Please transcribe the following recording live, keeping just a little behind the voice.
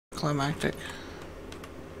anticlimactic.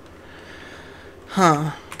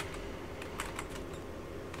 Huh.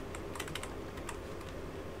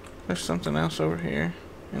 There's something else over here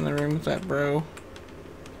in the room with that bro.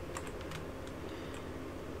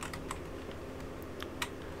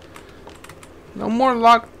 No more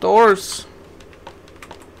locked doors.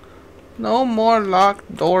 No more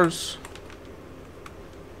locked doors.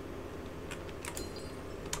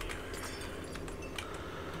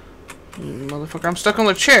 Motherfucker, I'm stuck on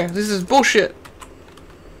the chair. This is bullshit.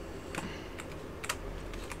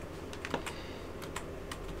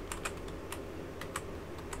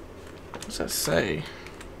 What's that say?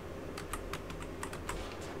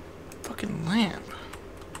 Fucking lamp.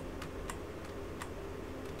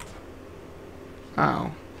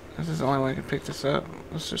 Oh. This is the only way I can pick this up.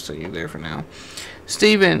 Let's just set you there for now.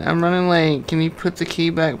 Steven, I'm running late. Can you put the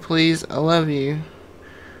key back, please? I love you.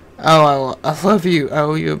 Oh, I love you. I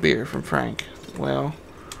owe you a beer from Frank. Well,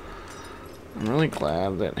 I'm really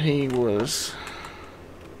glad that he did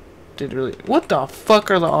really... What the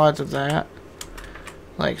fuck are the odds of that?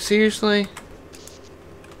 Like, seriously?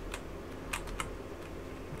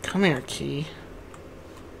 Come here, key.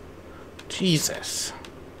 Jesus.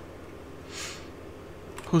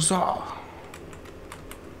 Huzzah.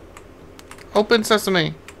 Open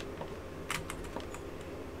sesame.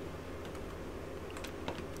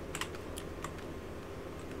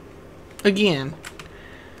 Again.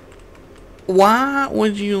 Why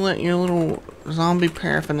would you let your little zombie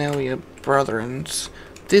paraphernalia brethrens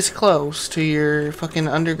this close to your fucking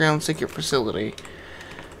underground secret facility?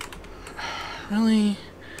 Really?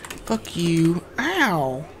 Fuck you.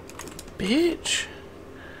 Ow. Bitch.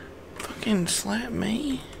 Fucking slap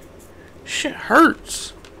me. Shit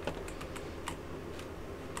hurts.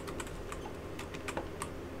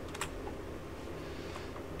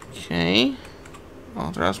 Okay.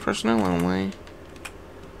 Authorized personnel only.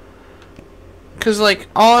 Cause like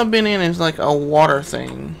all I've been in is like a water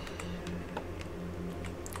thing.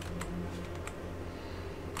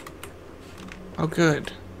 Oh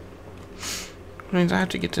good. That means I have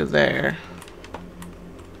to get to there.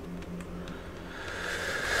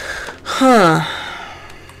 Huh.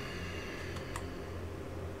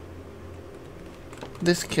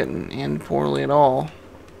 This couldn't end poorly at all.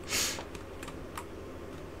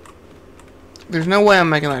 There's no way I'm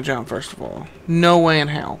making that jump, first of all. No way in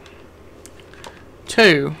hell.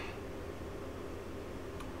 2.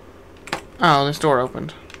 Oh, this door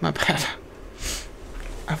opened. My bad.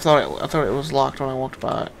 I thought it was locked when I walked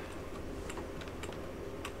by it.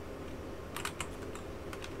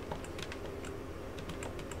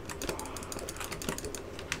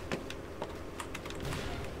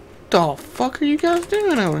 What the fuck are you guys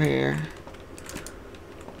doing over here?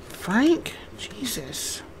 Frank?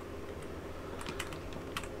 Jesus.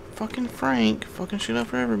 Fucking Frank. Fucking shit up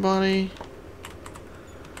for everybody.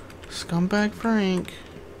 Scumbag Frank.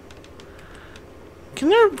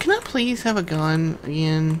 Can I please have a gun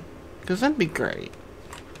again? Because that'd be great.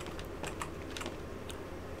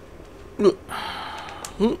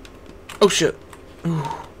 Oh shit. Ooh.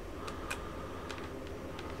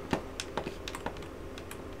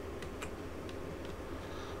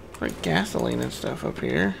 Like gasoline and stuff up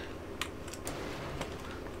here.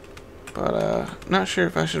 But not sure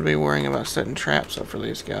if I should be worrying about setting traps up for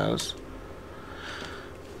these guys.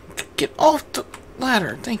 Get off the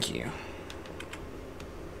ladder, thank you.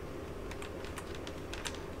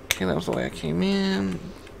 Okay, that was the way I came in.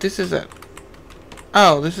 This is that.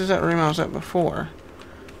 Oh, this is that room I was at before.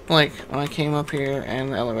 Like when I came up here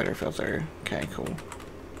and the elevator fell through. Okay, cool.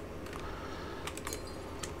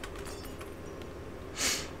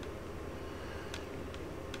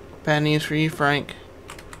 Bad news for you, Frank.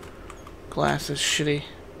 Glass is shitty.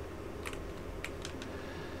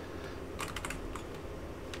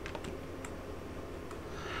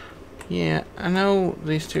 Yeah, I know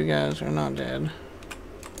these two guys are not dead.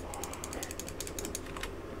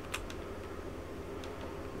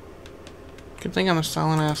 Good thing I'm a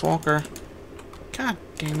silent ass walker. God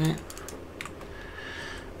damn it.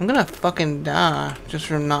 I'm gonna fucking die just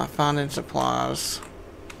from not finding supplies.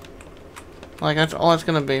 Like, that's all it's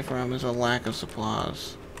gonna be from is a lack of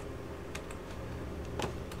supplies.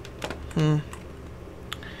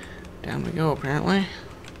 Down we go, apparently.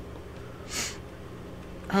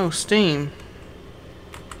 Oh, steam.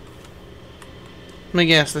 Let me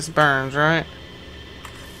guess, this burns, right?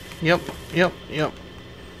 Yep.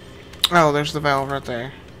 Oh, there's the valve right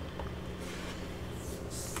there.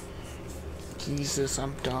 Jesus,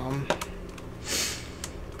 I'm dumb.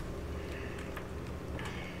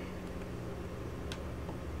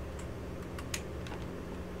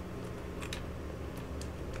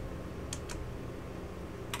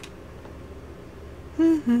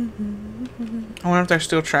 I wonder if they're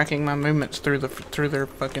still tracking my movements through their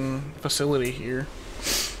fucking facility here.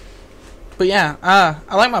 But yeah,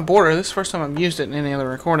 I like my border. This is the first time I've used it in any other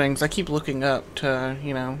recordings. I keep looking up to,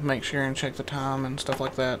 you know, make sure and check the time and stuff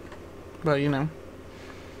like that. But, you know.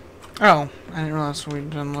 Oh, I didn't realize we'd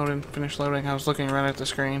done loading, finished loading. I was looking right at the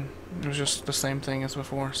screen. It was just the same thing as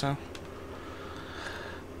before, so.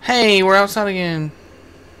 Hey, we're outside again.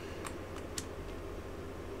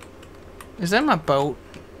 Is that my boat?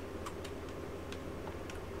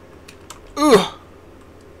 Ugh!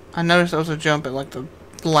 I noticed there was a jump at like the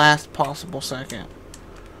last possible second.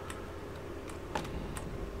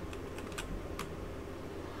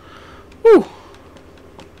 Woo!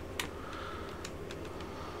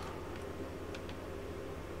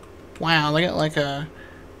 Wow, they got like a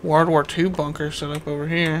World War II bunker set up over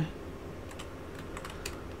here.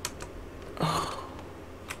 Ugh.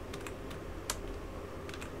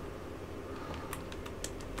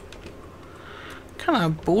 What kind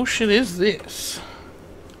of bullshit is this?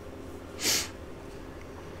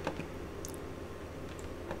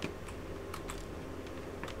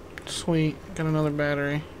 Sweet, got another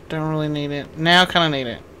battery. Don't really need it. Now kind of need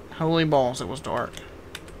it. Holy balls, it was dark.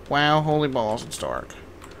 Wow, holy balls, it's dark.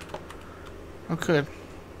 Oh, good.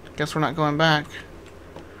 Guess we're not going back.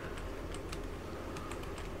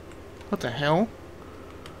 What the hell?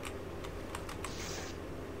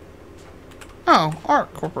 Oh,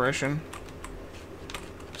 Art Corporation.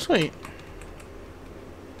 Sweet.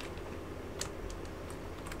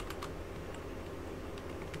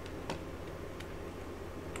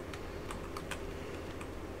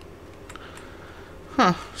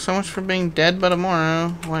 Huh. So much for being dead by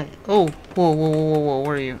tomorrow. Wait. Oh. Whoa, whoa, whoa, whoa, whoa.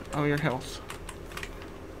 Where are you? Oh, your health.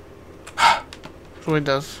 That's what he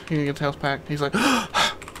does. He gets health pack. He's like,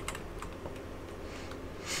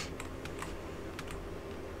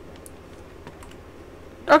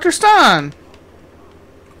 Dr. Stein!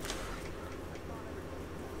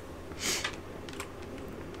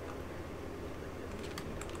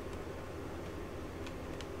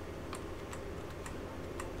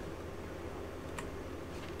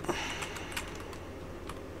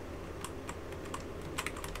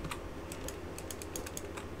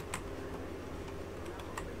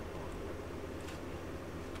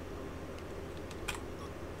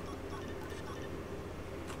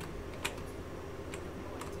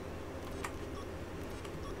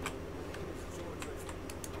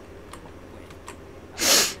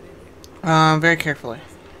 Very carefully.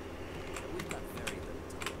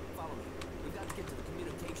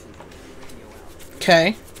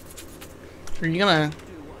 Okay. Are you gonna...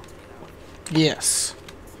 Yes.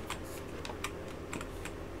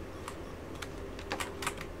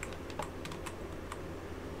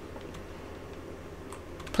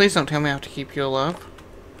 Please don't tell me I have to keep you alive.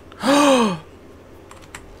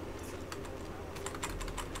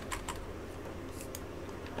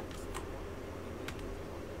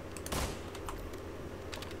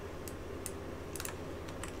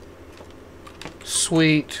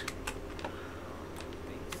 Sweet.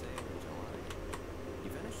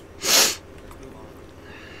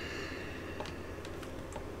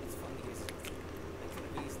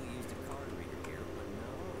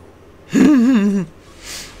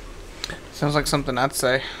 Sounds like something I'd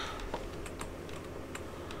say.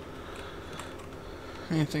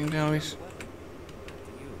 Anything down these?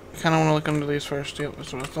 Kind of want to look under these first. Yep,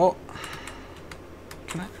 that's what I thought.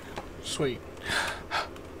 Can I? Sweet.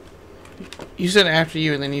 You said after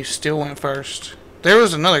you, and then you still went first. There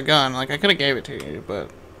was another gun. Like, I could have gave it to you,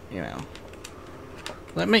 but, you know.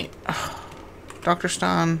 Let me... Dr.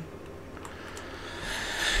 Stein.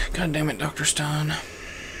 God damn it, Dr. Stein.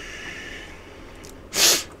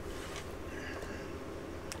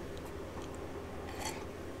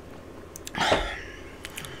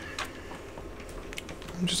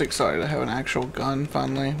 I'm just excited to have an actual gun,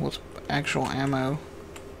 finally, with actual ammo.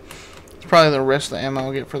 It's probably the rest of the ammo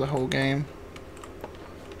I'll get for the whole game.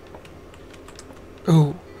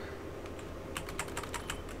 Ooh.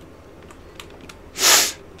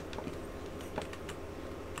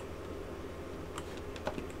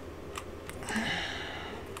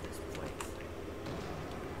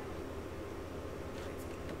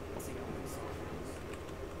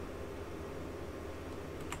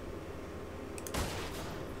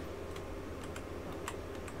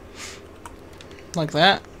 Like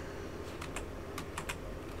that.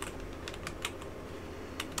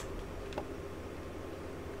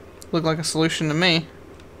 Looked like a solution to me.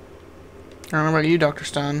 I don't know about you, Dr.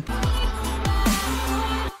 Stein.